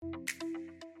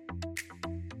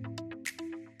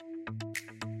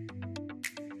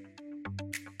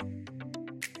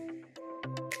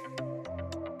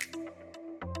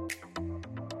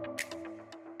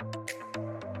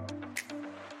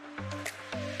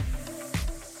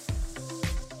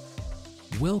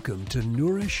Welcome to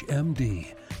Nourish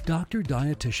MD, Dr.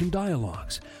 Dietitian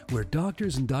Dialogues, where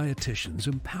doctors and dietitians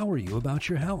empower you about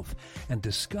your health and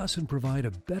discuss and provide a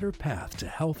better path to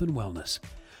health and wellness.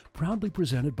 Proudly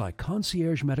presented by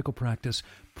Concierge Medical Practice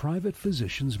Private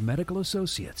Physicians Medical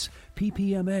Associates,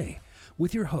 PPMA,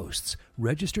 with your hosts,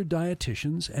 Registered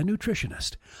Dietitians and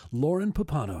Nutritionists,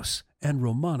 Papanos and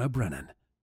Romana Brennan.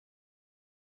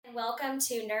 Welcome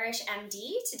to Nourish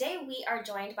MD. Today we are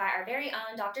joined by our very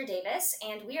own Dr. Davis,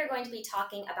 and we are going to be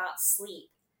talking about sleep.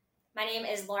 My name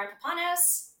is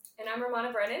Papanos. And I'm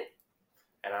Romana Brennan.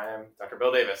 And I am Dr.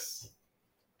 Bill Davis.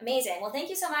 Amazing. Well, thank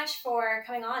you so much for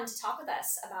coming on to talk with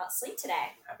us about sleep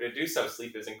today. Happy to do so.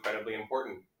 Sleep is incredibly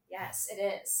important. Yes, it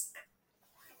is.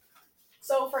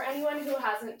 So for anyone who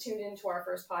hasn't tuned into our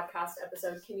first podcast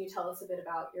episode, can you tell us a bit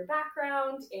about your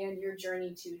background and your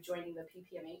journey to joining the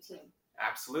PPMA team?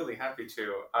 Absolutely, happy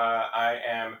to. I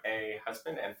am a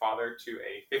husband and father to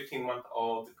a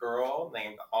 15-month-old girl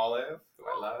named Olive, who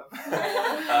I love.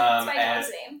 That's my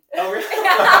daughter's name. Oh, really?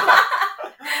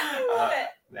 I love it.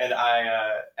 And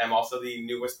I am also the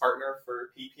newest partner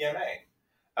for PPMA.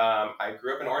 I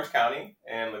grew up in Orange County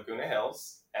in Laguna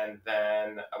Hills, and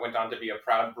then I went on to be a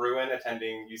proud Bruin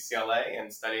attending UCLA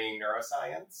and studying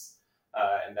neuroscience.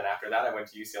 And then after that, I went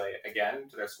to UCLA again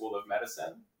to their School of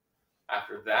Medicine.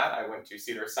 After that, I went to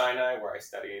Cedars-Sinai, where I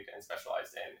studied and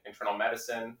specialized in internal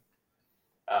medicine.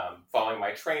 Following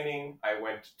my training, I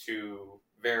went to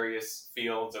various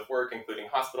fields of work, including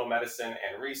hospital medicine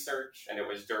and research. And it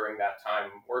was during that time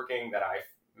working that I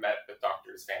met with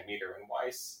Drs. Van Meter and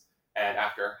Weiss. And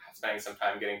after spending some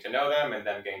time getting to know them and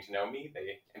them getting to know me,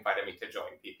 they invited me to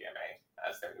join PPMA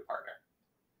as their new partner.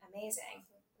 Amazing.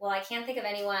 Well, I can't think of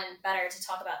anyone better to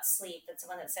talk about sleep than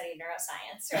someone that studied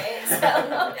neuroscience, right?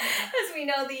 So, as we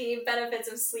know the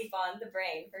benefits of sleep on the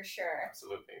brain, for sure.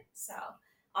 Absolutely. So,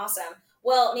 awesome.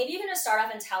 Well, maybe you can just start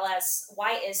off and tell us,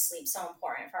 why is sleep so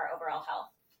important for our overall health?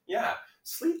 Yeah,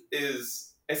 sleep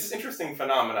it's this interesting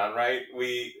phenomenon, right?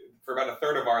 For about a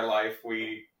third of our life,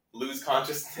 we lose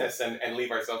consciousness and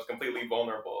leave ourselves completely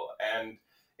vulnerable. And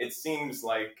it seems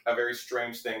like a very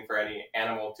strange thing for any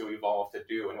animal to evolve to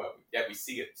do, and yet we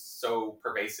see it so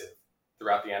pervasive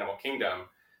throughout the animal kingdom.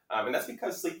 And that's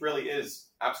because sleep really is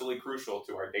absolutely crucial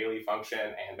to our daily function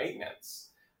and maintenance.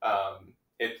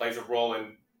 It plays a role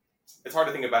in, it's hard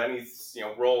to think about any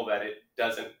role that it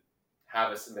doesn't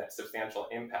have a substantial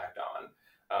impact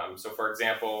on. So for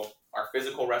example, our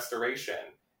physical restoration,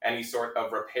 any sort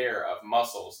of repair of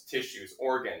muscles, tissues,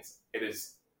 organs, it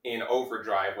is in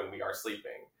overdrive when we are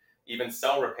sleeping. Even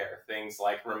cell repair, things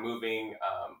like removing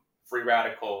free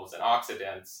radicals and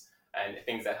oxidants and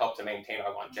things that help to maintain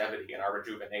our longevity and our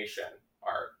rejuvenation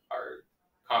are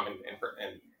common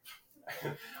and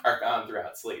are found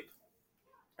throughout sleep.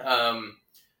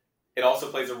 It also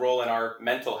plays a role in our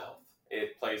mental health.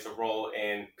 It plays a role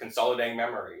in consolidating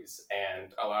memories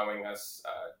and allowing us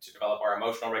to develop our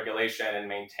emotional regulation and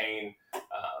maintain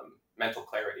mental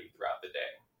clarity throughout the day.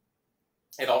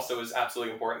 It also is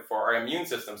absolutely important for our immune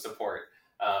system support.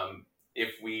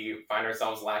 If we find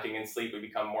ourselves lacking in sleep, we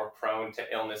become more prone to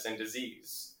illness and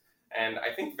disease. And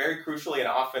I think very crucially and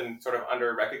often sort of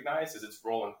under-recognized is its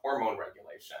role in hormone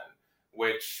regulation,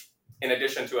 which, in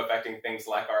addition to affecting things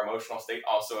like our emotional state,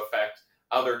 also affect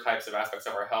other types of aspects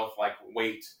of our health, like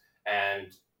weight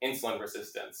and insulin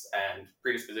resistance and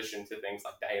predisposition to things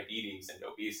like diabetes and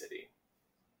obesity.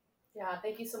 Yeah,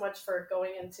 thank you so much for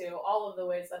going into all of the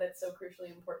ways that it's so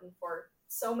crucially important for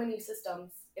so many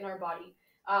systems in our body.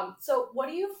 So what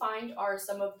do you find are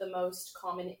some of the most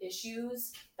common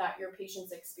issues that your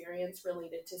patients experience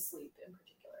related to sleep in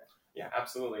particular? Yeah,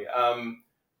 absolutely.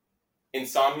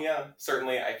 Insomnia,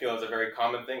 certainly, I feel is a very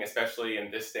common thing, especially in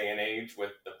this day and age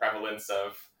with the prevalence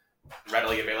of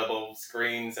readily available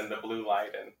screens and the blue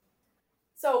light. And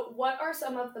so what are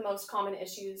some of the most common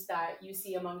issues that you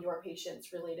see among your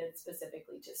patients related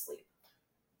specifically to sleep?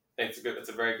 It's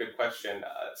a very good question.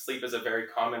 Sleep is a very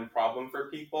common problem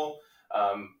for people,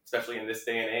 especially in this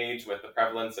day and age with the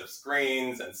prevalence of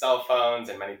screens and cell phones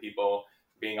and many people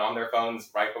being on their phones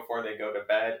right before they go to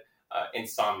bed.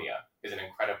 Insomnia is an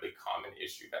incredibly common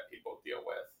issue that people deal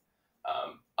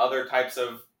with. Other types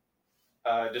of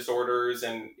disorders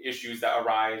and issues that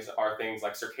arise are things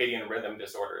like circadian rhythm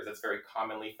disorders. It's very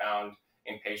commonly found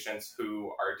in patients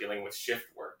who are dealing with shift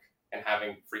work and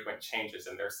having frequent changes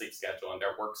in their sleep schedule and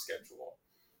their work schedule.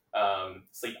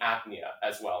 Sleep apnea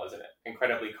as well is an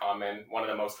incredibly common, one of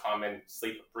the most common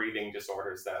sleep breathing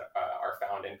disorders that are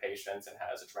found in patients and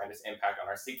has a tremendous impact on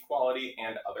our sleep quality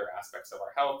and other aspects of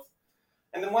our health.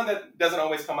 And then one that doesn't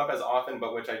always come up as often,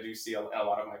 but which I do see in a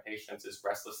lot of my patients, is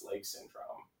restless leg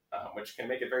syndrome. which can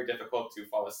make it very difficult to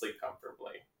fall asleep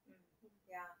comfortably.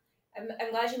 Yeah.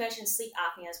 I'm glad you mentioned sleep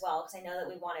apnea as well, because I know that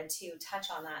we wanted to touch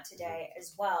on that today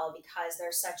as well, because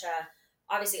there's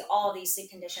obviously all of these sleep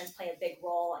conditions play a big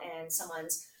role in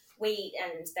someone's weight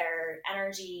and their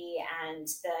energy and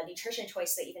the nutrition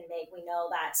choice they even make. We know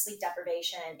that sleep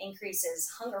deprivation increases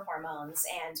hunger hormones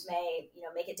and may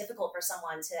make it difficult for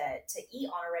someone to eat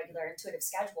on a regular intuitive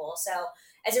schedule. So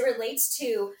as it relates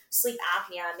to sleep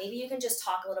apnea, maybe you can just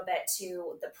talk a little bit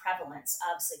to the prevalence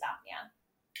of sleep apnea.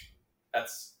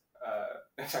 That's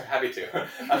sorry, happy to.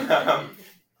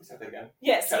 Please say that again.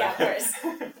 Yes, yeah, of course.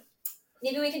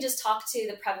 Maybe we can just talk to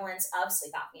the prevalence of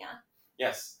sleep apnea.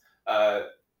 Yes.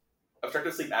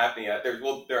 Obstructive sleep apnea,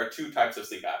 there are two types of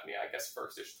sleep apnea, I guess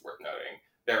first it's worth noting.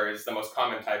 There is the most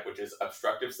common type, which is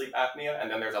obstructive sleep apnea, and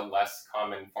then there's a less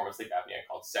common form of sleep apnea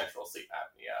called central sleep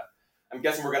apnea. I'm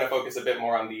guessing we're going to focus a bit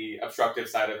more on the obstructive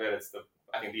side of it. It's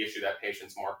I think the issue that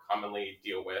patients more commonly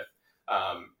deal with.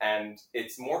 And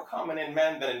it's more common in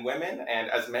men than in women,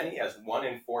 and as many as 1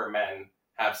 in 4 men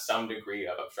have some degree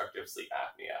of obstructive sleep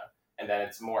apnea. And then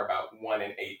it's more about 1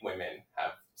 in 8 women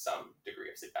have some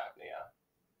degree of sleep apnea.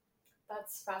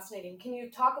 That's fascinating. Can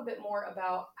you talk a bit more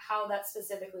about how that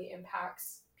specifically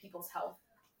impacts people's health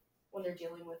when they're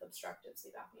dealing with obstructive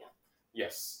sleep apnea?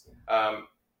 Yes.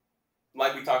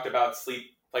 Like we talked about,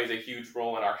 sleep plays a huge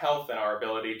role in our health and our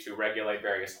ability to regulate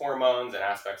various hormones and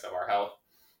aspects of our health.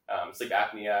 Sleep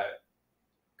apnea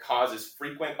causes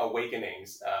frequent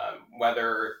awakenings,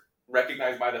 whether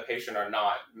recognized by the patient or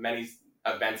not. Many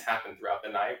events happen throughout the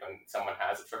night when someone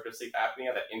has obstructive sleep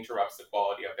apnea that interrupts the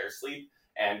quality of their sleep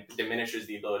and diminishes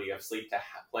the ability of sleep to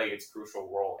play its crucial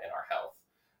role in our health.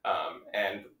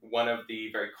 And one of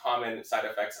the very common side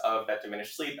effects of that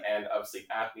diminished sleep and of sleep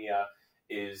apnea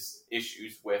is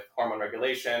issues with hormone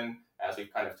regulation, as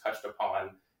we've kind of touched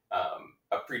upon,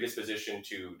 a predisposition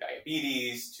to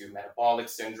diabetes, to metabolic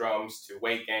syndromes, to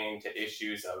weight gain, to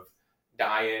issues of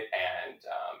diet and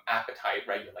appetite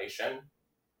regulation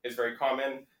is very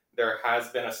common. There has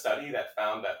been a study that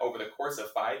found that over the course of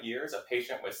 5 years, a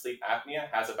patient with sleep apnea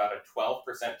has about a 12%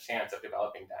 chance of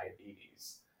developing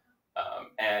diabetes.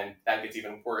 And that gets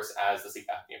even worse as the sleep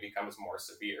apnea becomes more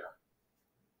severe.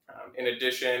 In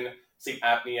addition, sleep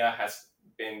apnea has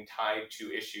been tied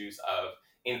to issues of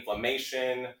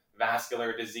inflammation,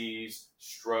 vascular disease,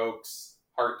 strokes,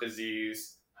 heart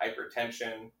disease,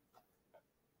 hypertension.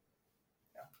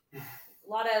 Yeah.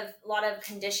 A lot of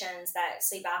conditions that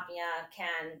sleep apnea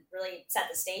can really set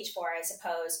the stage for, I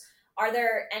suppose. Are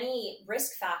there any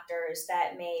risk factors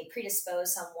that may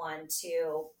predispose someone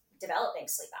to developing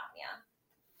sleep apnea?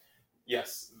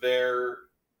 Yes, there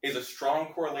is a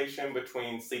strong correlation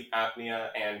between sleep apnea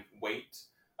and weight.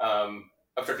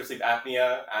 Obstructive sleep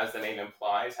apnea, as the name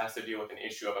implies, has to deal with an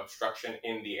issue of obstruction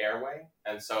in the airway.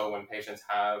 And so when patients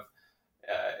have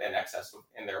an excess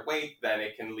in their weight, then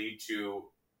it can lead to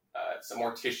some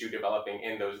more tissue developing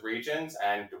in those regions.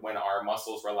 And when our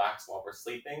muscles relax while we're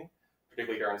sleeping,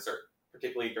 particularly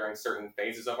during certain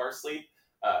phases of our sleep,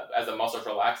 as the muscles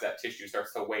relax, that tissue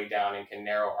starts to weigh down and can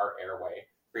narrow our airway,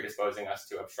 predisposing us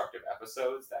to obstructive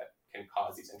episodes that can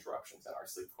cause these interruptions in our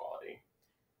sleep quality.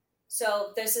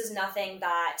 So this is nothing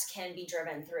that can be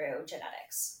driven through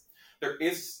genetics? There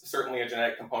is certainly a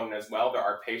genetic component as well. There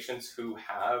are patients who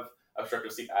have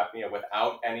obstructive sleep apnea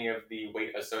without any of the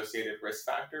weight-associated risk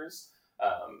factors.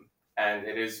 And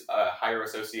it is a higher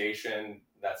association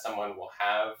that someone will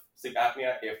have sleep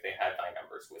apnea if they had family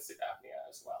members with sleep apnea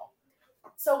as well.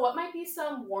 So what might be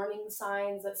some warning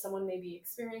signs that someone may be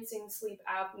experiencing sleep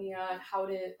apnea, and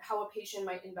how a patient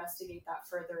might investigate that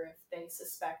further if they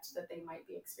suspect that they might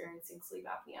be experiencing sleep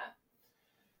apnea?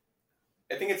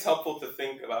 I think it's helpful to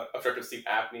think about obstructive sleep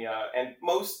apnea and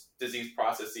most disease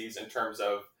processes in terms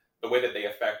of the way that they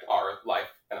affect our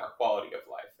life and our quality of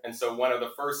life. And so one of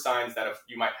the first signs that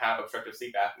you might have obstructive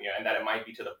sleep apnea, and that it might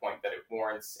be to the point that it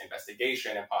warrants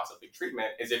investigation and possibly treatment,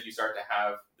 is if you start to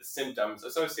have the symptoms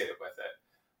associated with it.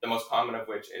 The most common of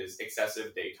which is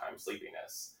excessive daytime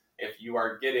sleepiness. If you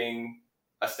are getting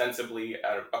ostensibly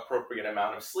an appropriate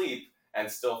amount of sleep and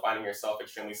still finding yourself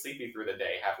extremely sleepy through the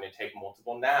day, having to take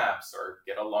multiple naps or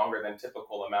get a longer than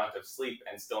typical amount of sleep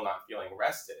and still not feeling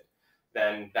rested,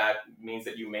 then that means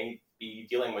that you may be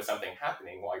dealing with something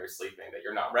happening while you're sleeping that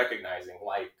you're not recognizing,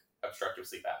 like obstructive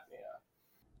sleep apnea.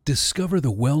 Discover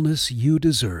the wellness you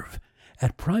deserve.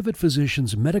 At Private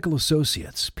Physicians Medical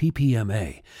Associates,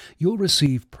 PPMA, you'll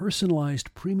receive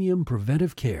personalized premium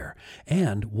preventive care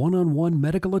and one-on-one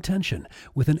medical attention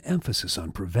with an emphasis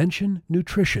on prevention,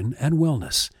 nutrition, and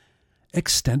wellness.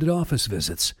 Extended office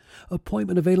visits,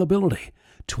 appointment availability,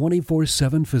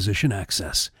 24/7 physician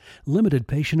access, limited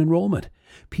patient enrollment,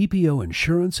 PPO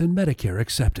insurance and Medicare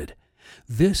accepted.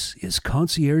 This is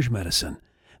concierge medicine.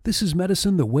 This is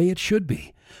medicine the way it should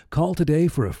be. Call today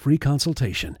for a free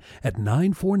consultation at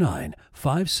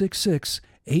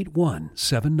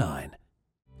 949-566-8179.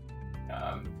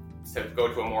 To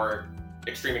go to a more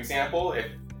extreme example, if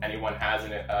anyone has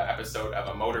an episode of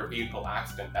a motor vehicle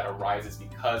accident that arises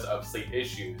because of sleep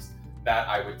issues, that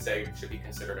I would say should be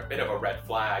considered a bit of a red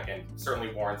flag and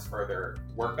certainly warrants further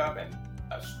workup and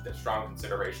a strong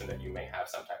consideration that you may have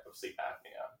some type of sleep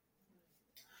apnea.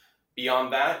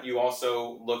 Beyond that, you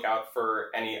also look out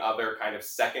for any other kind of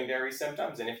secondary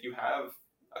symptoms, and if you have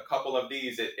a couple of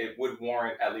these, it would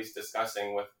warrant at least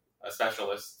discussing with a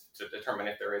specialist to determine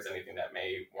if there is anything that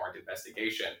may warrant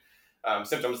investigation.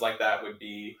 Symptoms like that would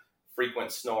be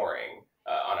frequent snoring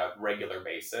on a regular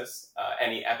basis,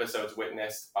 any episodes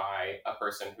witnessed by a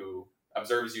person who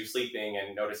observes you sleeping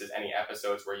and notices any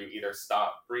episodes where you either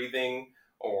stop breathing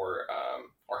or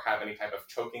have any type of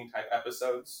choking type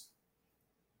episodes.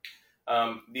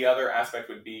 The other aspect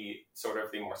would be sort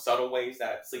of the more subtle ways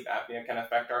that sleep apnea can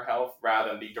affect our health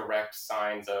rather than the direct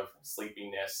signs of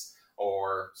sleepiness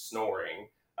or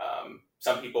snoring.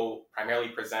 Some people primarily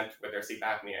present with their sleep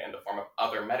apnea in the form of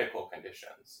other medical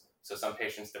conditions. So some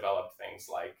patients develop things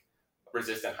like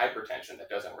resistant hypertension that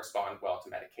doesn't respond well to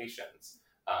medications,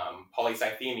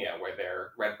 polycythemia, where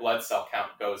their red blood cell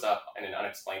count goes up in an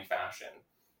unexplained fashion,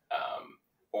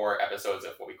 or episodes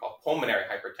of what we call pulmonary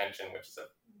hypertension, which is a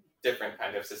different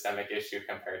kind of systemic issue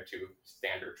compared to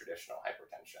standard traditional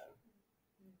hypertension.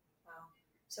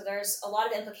 So there's a lot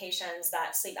of implications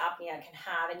that sleep apnea can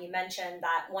have. And you mentioned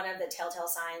that one of the telltale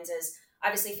signs is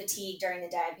obviously fatigue during the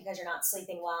day because you're not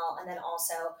sleeping well, and then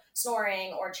also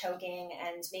snoring or choking.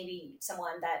 And maybe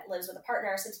someone that lives with a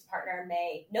partner, sleeps with a partner,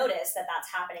 may notice that that's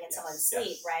happening in someone's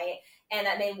sleep, right? And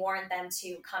that may warrant them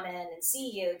to come in and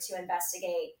see you to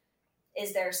investigate,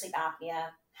 is there sleep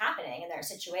apnea happening in their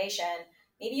situation?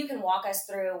 Maybe you can walk us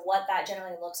through what that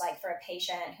generally looks like for a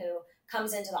patient who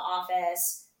comes into the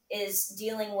office, is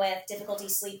dealing with difficulty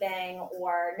sleeping,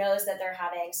 or knows that they're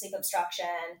having sleep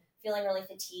obstruction, feeling really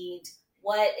fatigued.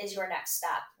 What is your next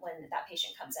step when that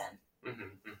patient comes in?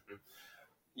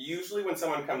 Usually when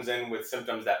someone comes in with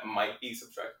symptoms that might be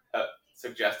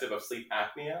suggestive of sleep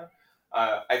apnea,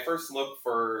 I first look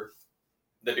for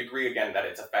the degree, again, that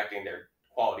it's affecting their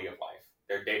quality of life,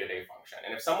 their day-to-day function.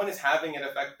 And if someone is having it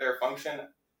affect their function,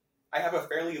 I have a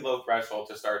fairly low threshold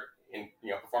to start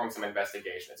performing some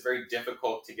investigation. It's very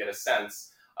difficult to get a sense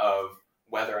of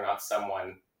whether or not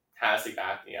someone has sleep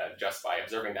apnea just by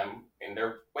observing them in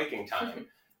their waking time.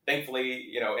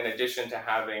 Thankfully, in addition to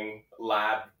having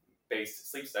lab-based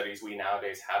sleep studies, we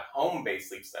nowadays have home-based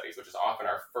sleep studies, which is often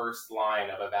our first line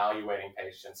of evaluating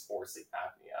patients for sleep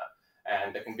apnea.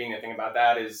 And the convenient thing about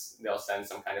that is they'll send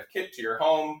some kind of kit to your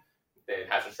home. It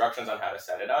has instructions on how to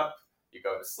set it up. You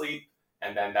go to sleep,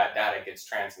 and then that data gets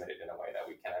transmitted in a way that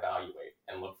we can evaluate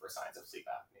and look for signs of sleep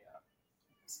apnea.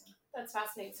 That's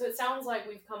fascinating. So it sounds like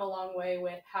we've come a long way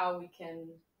with how we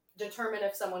can determine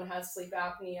if someone has sleep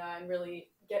apnea and really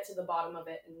get to the bottom of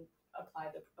it and apply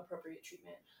the appropriate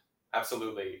treatment.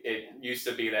 Absolutely. It used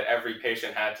to be that every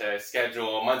patient had to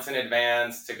schedule months in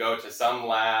advance to go to some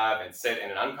lab and sit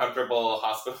in an uncomfortable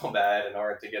hospital bed in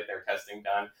order to get their testing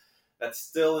done. That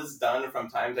still is done from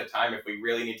time to time if we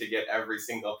really need to get every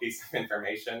single piece of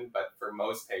information. But for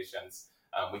most patients,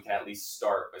 we can at least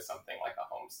start with something like a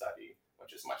home study,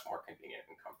 which is much more convenient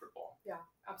and comfortable. Yeah,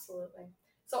 absolutely.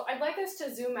 So I'd like us to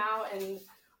zoom out and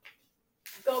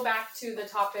go back to the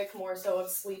topic more so of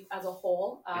sleep as a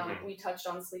whole. We touched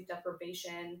on sleep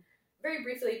deprivation very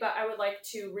briefly, but I would like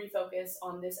to refocus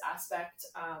on this aspect,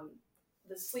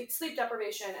 the sleep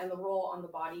deprivation and the role on the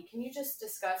body. Can you just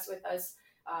discuss with us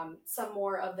some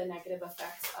more of the negative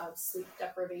effects of sleep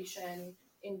deprivation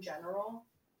in general?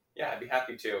 Yeah, I'd be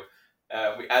happy to.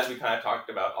 As we kind of talked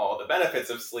about all the benefits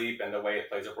of sleep and the way it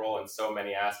plays a role in so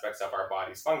many aspects of our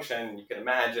body's function, you can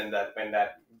imagine that when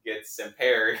that gets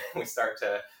impaired, we start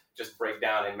to just break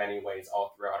down in many ways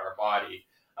all throughout our body.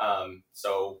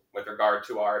 So with regard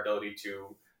to our ability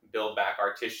to build back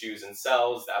our tissues and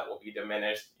cells, that will be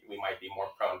diminished. We might be more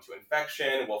prone to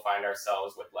infection. We'll find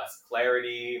ourselves with less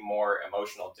clarity, more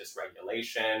emotional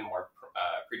dysregulation, more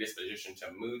predisposition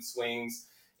to mood swings.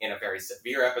 In a very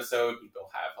severe episode, people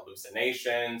have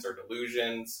hallucinations or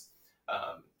delusions.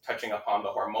 Touching upon the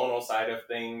hormonal side of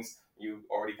things, you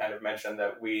already kind of mentioned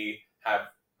that we have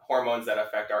hormones that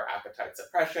affect our appetite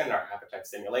suppression, our appetite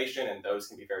stimulation, and those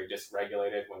can be very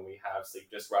dysregulated when we have sleep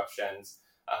disruptions.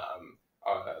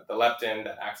 The leptin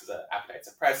that acts as an appetite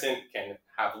suppressant can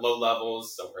have low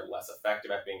levels, so we're less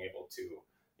effective at being able to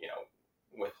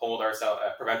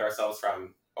prevent ourselves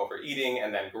from overeating,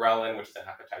 and then ghrelin, which is an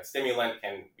appetite stimulant,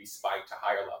 can be spiked to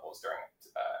higher levels during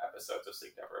episodes of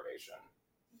sleep deprivation.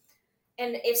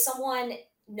 And if someone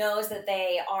knows that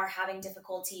they are having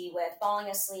difficulty with falling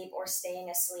asleep or staying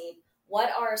asleep, what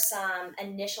are some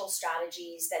initial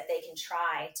strategies that they can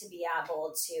try to be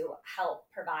able to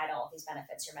help provide all of these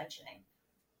benefits you're mentioning?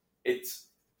 It's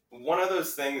one of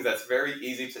those things that's very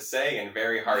easy to say and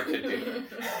very hard to do.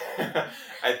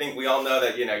 I think we all know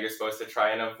that, you're supposed to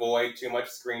try and avoid too much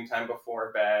screen time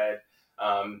before bed.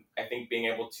 I think being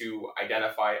able to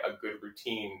identify a good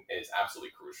routine is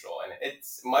absolutely crucial. And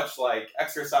it's much like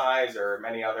exercise or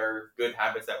many other good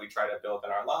habits that we try to build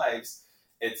in our lives.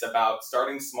 It's about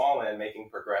starting small and making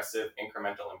progressive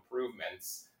incremental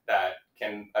improvements that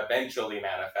can eventually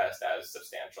manifest as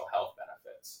substantial health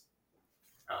benefits.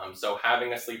 So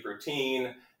having a sleep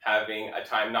routine, having a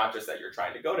time not just that you're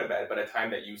trying to go to bed, but a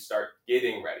time that you start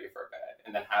getting ready for bed,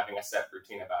 and then having a set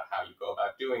routine about how you go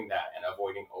about doing that and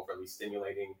avoiding overly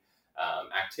stimulating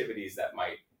activities that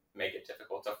might make it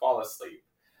difficult to fall asleep.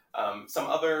 Some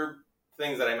other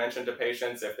things that I mentioned to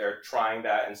patients, if they're trying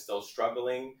that and still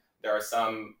struggling, there are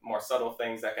some more subtle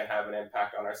things that can have an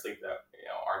impact on our sleep that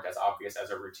aren't as obvious as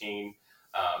a routine.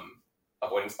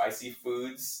 Avoiding spicy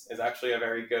foods is actually a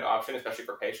very good option, especially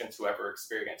for patients who ever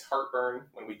experience heartburn.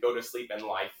 When we go to sleep and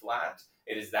lie flat,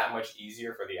 it is that much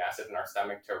easier for the acid in our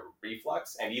stomach to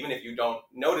reflux. And even if you don't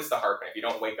notice the heartburn, if you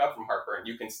don't wake up from heartburn,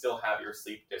 you can still have your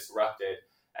sleep disrupted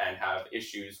and have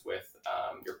issues with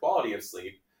your quality of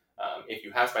sleep if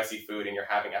you have spicy food and you're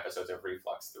having episodes of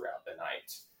reflux throughout the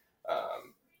night.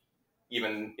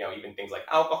 Even things like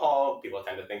alcohol, people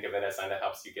tend to think of it as something that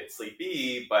helps you get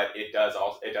sleepy, but it does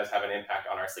have an impact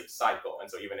on our sleep cycle.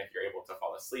 And so even if you're able to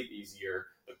fall asleep easier,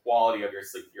 the quality of your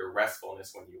sleep, your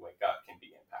restfulness when you wake up can be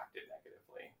impacted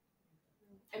negatively.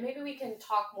 And maybe we can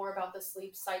talk more about the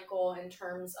sleep cycle in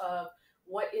terms of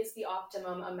what is the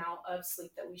optimum amount of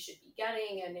sleep that we should be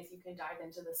getting, and if you can dive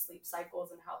into the sleep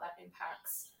cycles and how that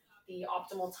impacts the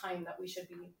optimal time that we should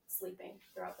be sleeping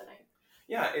throughout the night.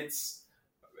 Yeah,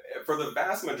 for the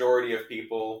vast majority of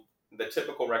people, the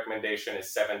typical recommendation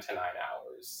is 7 to 9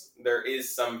 hours. There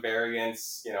is some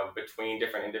variance, between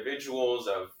different individuals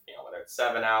of, whether it's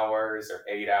 7 hours or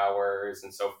 8 hours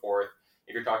and so forth.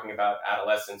 If you're talking about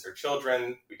adolescents or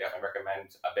children, we definitely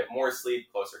recommend a bit more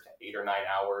sleep, closer to 8 or 9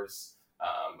 hours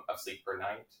of sleep per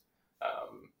night.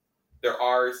 There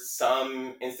are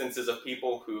some instances of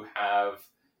people who have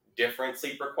different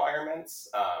sleep requirements.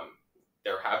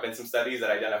 There have been some studies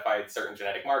that identified certain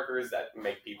genetic markers that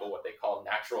make people what they call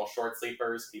natural short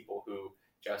sleepers, people who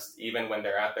just, even when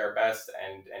they're at their best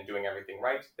and doing everything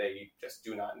right, they just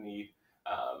do not need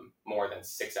more than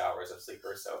 6 hours of sleep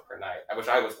or so per night. I wish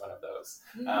I was one of those.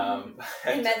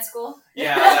 In med school?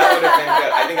 Yeah, that would have been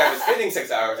good. I think I was getting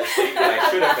 6 hours of sleep, but I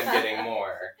should have been getting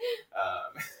more.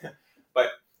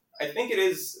 But I think it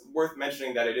is worth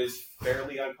mentioning that it is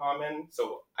fairly uncommon.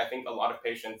 So I think a lot of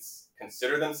patients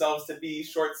consider themselves to be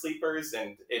short sleepers,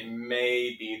 and it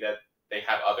may be that they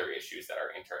have other issues that are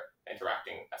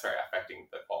affecting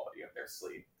the quality of their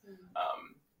sleep.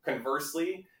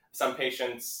 Conversely, some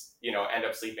patients, end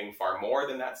up sleeping far more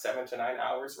than that 7 to 9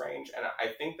 hours range. And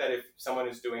I think that if someone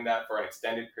is doing that for an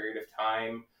extended period of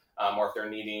time, or if they're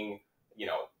needing,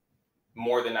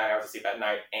 more than 9 hours of sleep at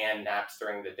night and naps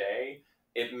during the day,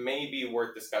 it may be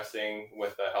worth discussing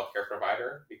with a healthcare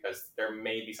provider, because there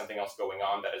may be something else going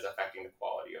on that is affecting the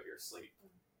quality of your sleep.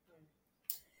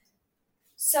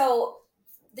 So,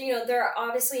 there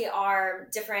obviously are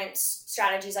different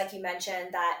strategies, like you mentioned,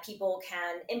 that people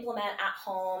can implement at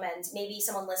home, and maybe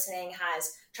someone listening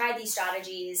has tried these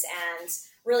strategies and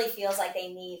really feels like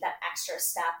they need that extra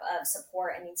step of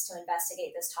support and needs to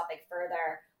investigate this topic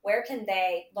further. Where can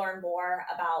they learn more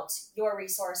about your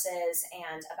resources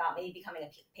and about maybe becoming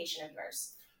a patient of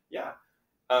yours? Yeah.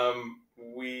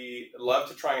 We love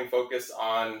to try and focus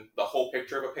on the whole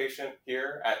picture of a patient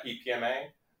here at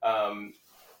PPMA.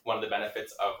 One of the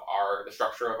benefits of the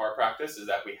structure of our practice is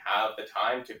that we have the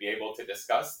time to be able to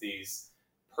discuss these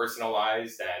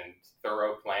personalized and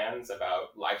thorough plans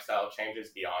about lifestyle changes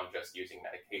beyond just using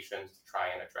medications to try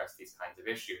and address these kinds of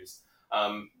issues.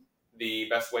 The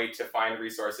best way to find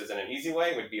resources in an easy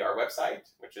way would be our website,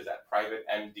 which is at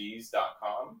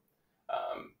privatemds.com.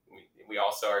 We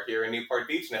also are here in Newport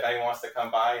Beach, and if anyone wants to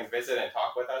come by and visit and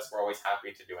talk with us, we're always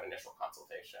happy to do an initial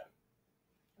consultation.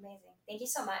 Amazing. Thank you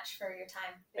so much for your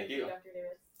time. Thank you, Dr.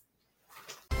 Davis.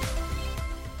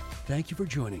 Thank you for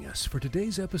joining us for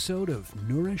today's episode of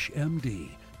Nourish MD,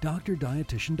 Dr.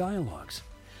 Dietitian Dialogues.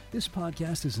 This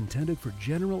podcast is intended for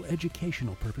general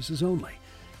educational purposes only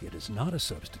It is not a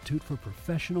substitute for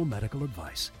professional medical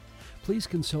advice. Please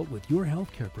consult with your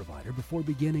healthcare provider before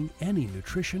beginning any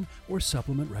nutrition or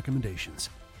supplement recommendations.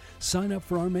 Sign up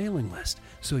for our mailing list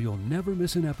so you'll never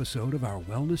miss an episode of our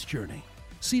wellness journey.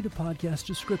 See the podcast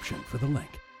description for the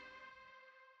link.